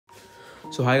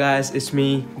So hi guys, it's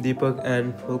me Deepak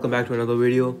and welcome back to another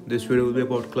video. This video will be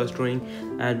about clustering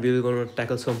and we're gonna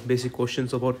tackle some basic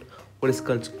questions about what is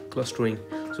clustering.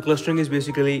 So clustering is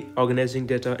basically organizing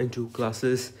data into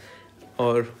classes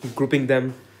or grouping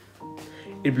them.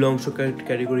 It belongs to a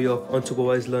category of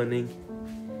unsupervised learning.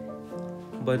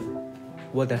 But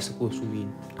what that's supposed to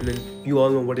mean? I mean, you all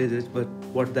know what it is, but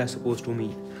what that's supposed to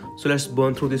mean. So let's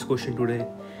burn through this question today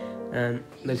and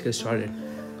let's get started.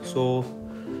 So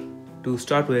to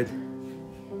start with,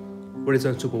 what is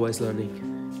unsupervised learning?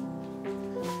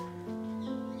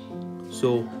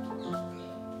 So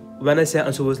when I say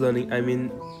unsupervised learning, I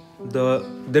mean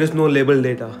there is no labeled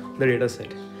data, the data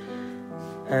set,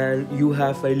 and you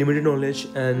have very limited knowledge,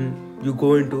 and you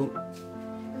go into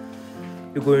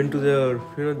the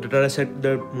the data set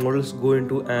the models go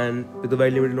into, and with a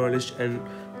very limited knowledge and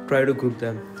try to group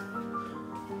them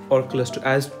or cluster.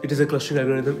 As it is a clustering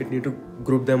algorithm, it need to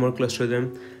group them or cluster the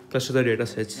data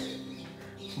sets.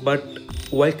 But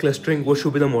while clustering, what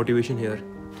should be the motivation here?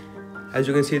 As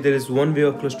you can see, there is one way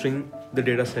of clustering the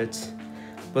data sets,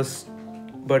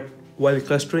 but while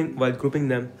grouping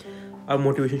them, our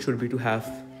motivation should be to have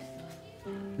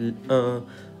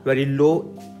very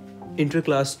low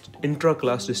intra-class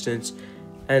distance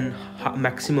and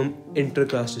maximum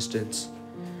inter-class distance.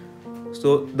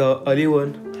 So the early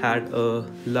one had a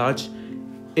large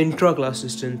intra-class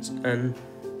distance and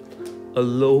a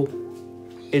low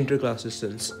inter-class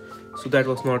distance, so that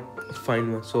was not a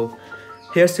fine one. So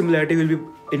here similarity will be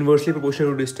inversely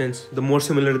proportional to distance. The more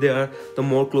similar they are, the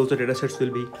more close the data sets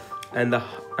will be, and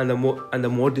the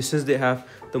more distance they have,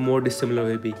 the more dissimilar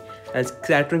will be. And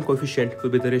scattering coefficient will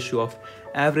be the ratio of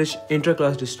average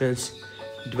inter-class distance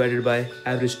divided by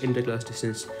average inter-class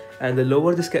distance, and the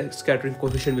lower the scattering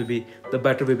coefficient will be, the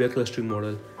better will be a clustering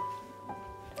model.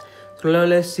 So now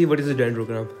let's see what is the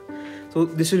dendrogram. So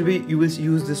this will be, you will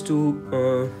use this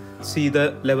to see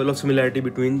the level of similarity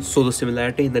between. So the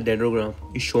similarity in the dendrogram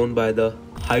is shown by the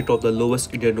height of the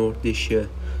lowest internode they share.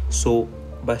 So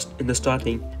in the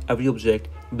starting, every object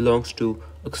belongs to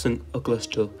a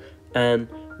cluster, and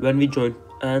when we join,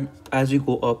 and as we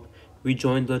go up, we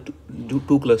join the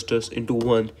two clusters into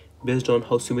one based on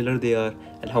how similar they are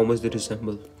and how much they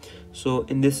resemble. So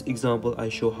in this example, I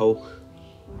show how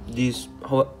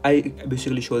I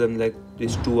basically show them like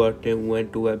these two are 2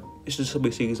 and 2. It's just a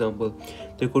basic example.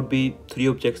 There could be 3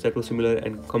 objects that were similar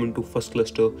and come into first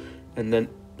cluster, and then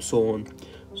so on.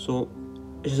 So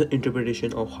it's an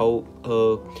interpretation of how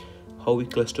we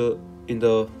cluster in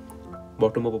the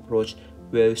bottom-up approach,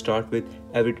 where we start with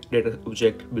every data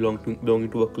object belonging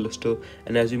to a cluster,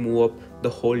 and as we move up, the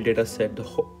whole data set,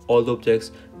 all the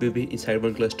objects will be inside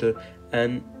one cluster.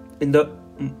 And in the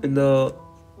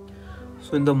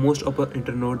most upper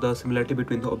internode, the similarity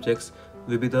between the objects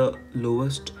will be the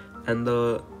lowest, and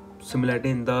the similarity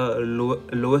in the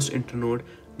lowest internode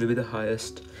will be the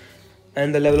highest,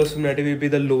 and the level of similarity will be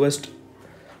the lowest,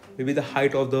 will be the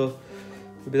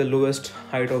lowest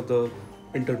height of the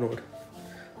internode.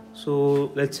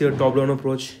 So let's say a top-down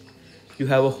approach. You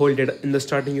have a whole data in the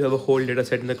starting. You have a whole data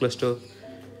set in the cluster,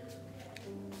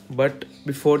 but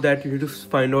before that, you need to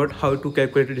find out how to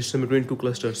calculate the distance between two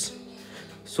clusters.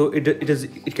 So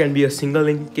it can be a single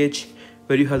linkage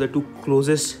where you have the two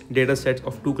closest data sets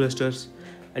of two clusters,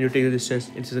 and you take the distance.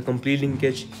 It is a complete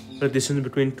linkage, the distance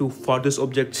between two farthest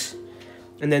objects,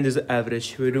 and then there's the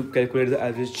average, where you calculate the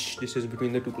average distance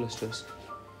between the two clusters.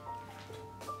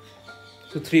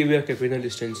 So 3 way of calculating the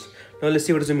distance. Now let's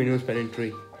see what is the minimum spanning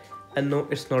tree. And no,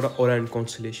 it's not an Orient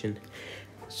constellation.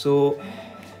 So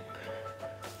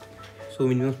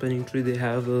minimum spanning tree, they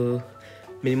have a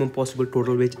minimum possible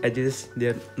total weight edges. They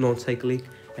are non-cyclic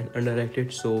and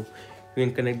undirected, so you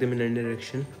can connect them in any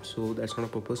direction. So that's not a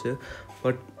purpose here.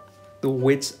 But the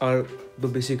weights are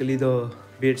basically the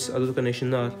weights of the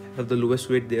connection have the lowest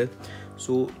weight there.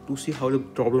 So to see how the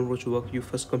problem approach work, you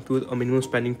first compute a minimum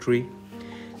spanning tree.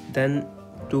 Then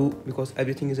because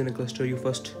everything is in a cluster, you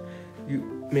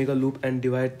make a loop and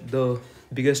divide the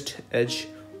biggest edge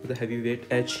with the heavyweight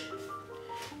edge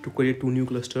to create 2 new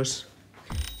clusters,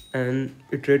 and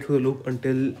iterate through the loop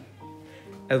until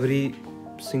every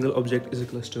single object is a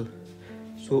cluster.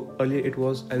 So earlier it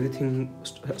was everything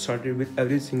started with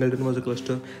every singleton was a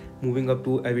cluster, moving up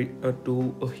to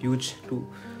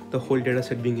the whole data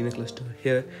set being in a cluster.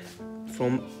 Here,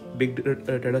 from big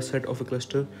data set of a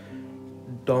cluster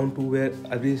down to where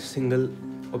every single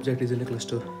object is in a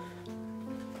cluster.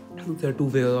 There are 2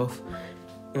 ways of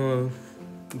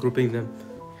grouping them.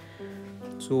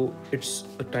 So it's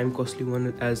a time costly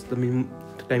one, as the minimum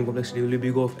time complexity will be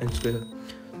big of n square.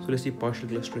 So let's see partial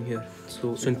clustering here.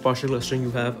 So in partial clustering,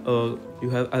 you have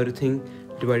everything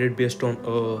divided based on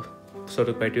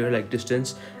certain criteria like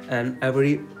distance, and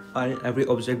every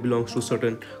object belongs to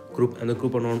certain group, and the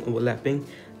group are non overlapping.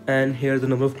 And here the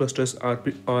number of clusters are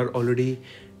already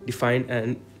defined,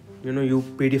 and you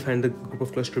predefine the group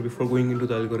of cluster before going into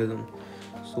the algorithm.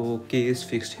 So k is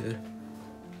fixed here.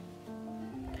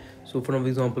 So for an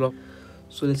example of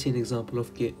so let's see an example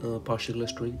of partial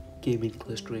clustering, k-mean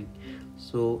clustering.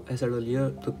 So as I said earlier,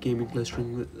 the k-mean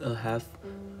clustering will have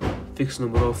fixed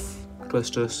number of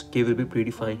clusters. K will be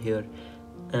predefined here,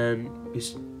 and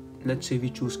let's say we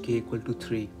choose k equal to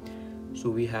 3. So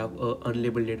we have a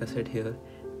unlabeled data set here,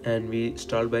 and we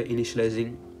start by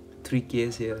initializing 3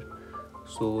 k's here.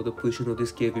 So the position of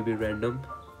this k will be random.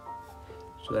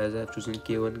 So as I have chosen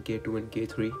k1, k2 and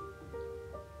k3.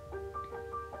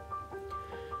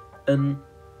 And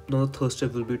now the third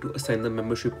step will be to assign the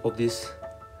membership of these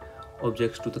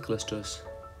objects to the clusters.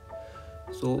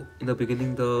 So in the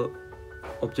beginning, the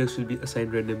objects will be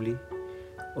assigned randomly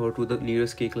or to the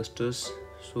nearest k clusters.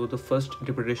 So the first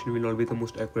interpretation will not be the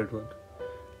most accurate one,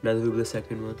 neither will be the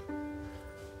second one.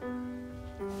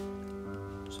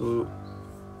 So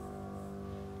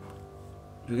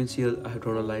you can see I have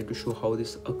drawn a line to show how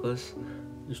this occurs,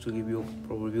 just to give you a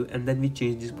proper view. And then we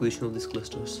change this position of these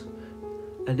clusters.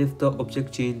 And if the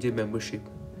object change a membership,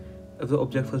 if the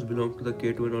object first belong to the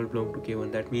k2 and not belong to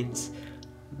k1, that means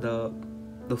the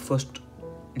first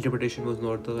interpretation was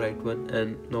not the right one,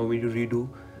 and now we need to redo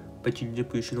by changing the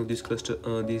position of these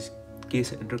these k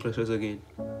center clusters again.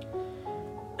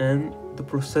 And the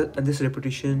process and this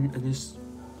repetition and this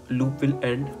loop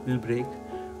will break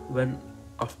when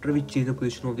after we change the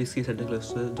position of these k center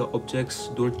clusters, the objects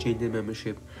don't change their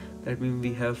membership. That means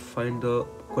we have find the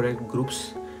correct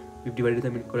groups. We've divided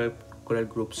them in correct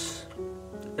groups,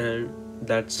 and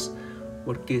that's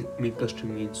what k-mean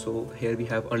clustering means. So here we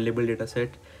have unlabeled data set,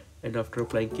 and after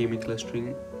applying k-mean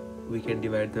clustering, we can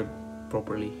divide them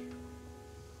properly.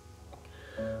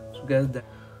 So guys,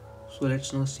 so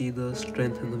let's now see the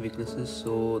strength and the weaknesses.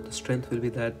 So the strength will be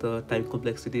that the time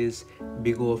complexity is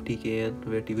big O of tkn,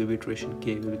 where t will be iteration,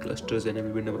 k will be clusters, and m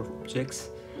will be number of objects,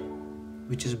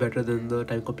 which is better than the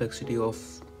time complexity of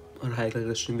our hierarchical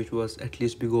clustering, which was at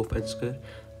least big O of n square.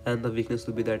 And the weakness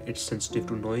will be that it's sensitive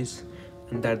to noise,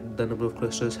 and that the number of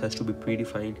clusters has to be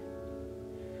predefined.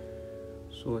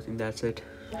 So I think that's it.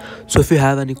 So if you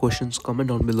have any questions, comment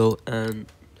down below, and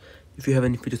if you have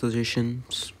any future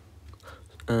suggestions,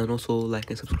 and also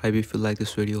like and subscribe if you like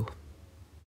this video.